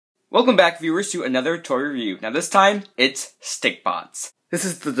Welcome back, viewers, to another toy review. Now this time, it's Stikbots. This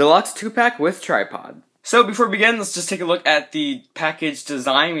is the Deluxe 2-pack with tripod. So before we begin, let's just take a look at the package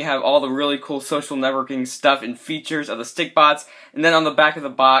design. We have all the really cool social networking stuff and features of the Stikbots, and then on the back of the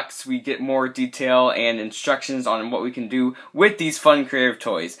box, we get more detail and instructions on what we can do with these fun, creative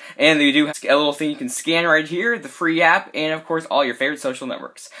toys. And we do have a little thing you can scan right here, the free app, and of course, all your favorite social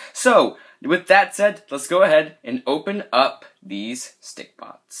networks. So, with that said, let's go ahead and open up these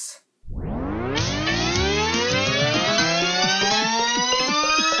Stikbots.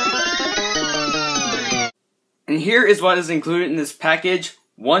 And here is what is included in this package: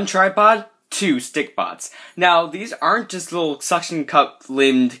 1 tripod, 2 Stikbots. Now, these aren't just little suction cup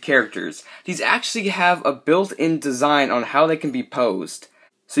limbed characters. These actually have a built-in design on how they can be posed.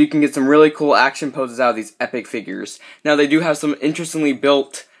 So you can get some really cool action poses out of these epic figures. Now, they do have some interestingly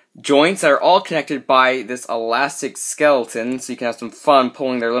built joints that are all connected by this elastic skeleton, so you can have some fun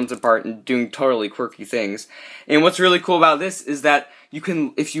pulling their limbs apart and doing totally quirky things. And what's really cool about this is that you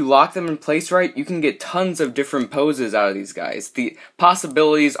can, if you lock them in place right, you can get tons of different poses out of these guys. The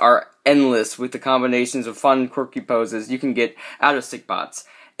possibilities are endless with the combinations of fun, quirky poses you can get out of Stikbots.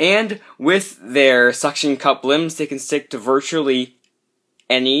 And with their suction cup limbs, they can stick to virtually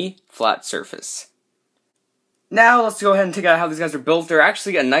any flat surface. Now, let's go ahead and take out how these guys are built. They're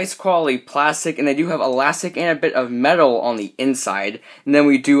actually a nice quality plastic, and they do have elastic and a bit of metal on the inside. And then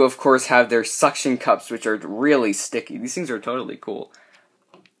we do, of course, have their suction cups, which are really sticky. These things are totally cool.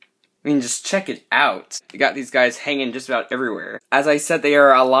 I mean, just check it out. You got these guys hanging just about everywhere. As I said, they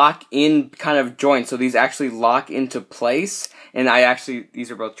are a lock-in kind of joint, so these actually lock into place. And these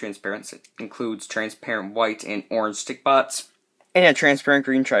are both transparent. So it includes transparent white and orange Stikbots, and a transparent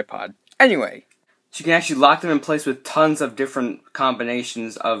green tripod. Anyway, so you can actually lock them in place with tons of different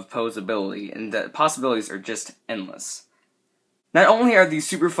combinations of posability, and the possibilities are just endless. Not only are these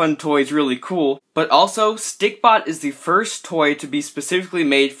super fun toys really cool, but also Stikbot is the first toy to be specifically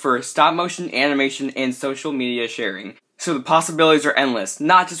made for stop-motion animation and social media sharing. So the possibilities are endless,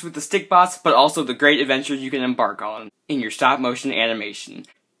 not just with the Stikbots, but also the great adventures you can embark on in your stop-motion animation.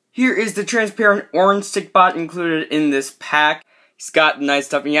 Here is the transparent orange Stikbot included in this pack. He's got nice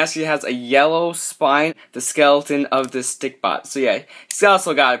stuff, and he actually has a yellow spine, the skeleton of this Stikbot. So yeah, he's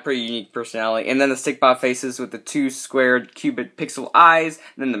also got a pretty unique personality. And then the Stikbot faces with the 2 squared cubic pixel eyes,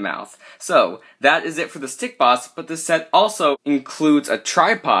 and then the mouth. So that is it for the Stikbots, but this set also includes a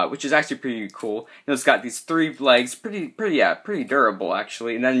tripod, which is actually pretty cool. And it's got these 3 legs, pretty durable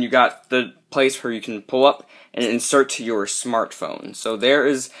actually. And then you got the place where you can pull up and insert to your smartphone. So there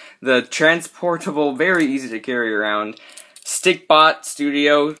is the transportable, very easy to carry around Stikbot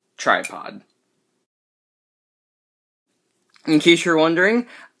Studio tripod. In case you're wondering,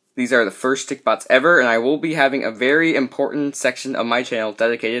 these are the first Stikbots ever, and I will be having a very important section of my channel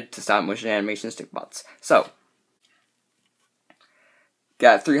dedicated to stop-motion animation Stikbots. So,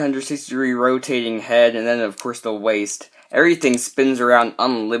 got 360-degree rotating head, and then of course the waist. Everything spins around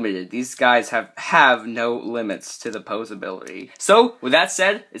unlimited. These guys have no limits to the posability. So, with that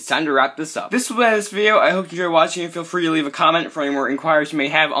said, it's time to wrap this up. This was this video. I hope you enjoyed watching, and feel free to leave a comment for any more inquiries you may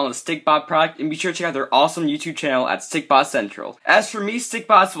have on the Stikbot product, and be sure to check out their awesome YouTube channel at Stikbot Central. As for me,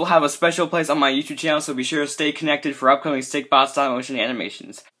 Stikbots will have a special place on my YouTube channel, so be sure to stay connected for upcoming Stikbot stop-motion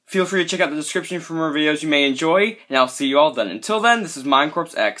animations. Feel free to check out the description for more videos you may enjoy, and I'll see you all then. Until then, this is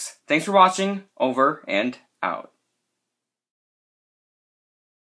MindCorpsX. Thanks for watching, over and out.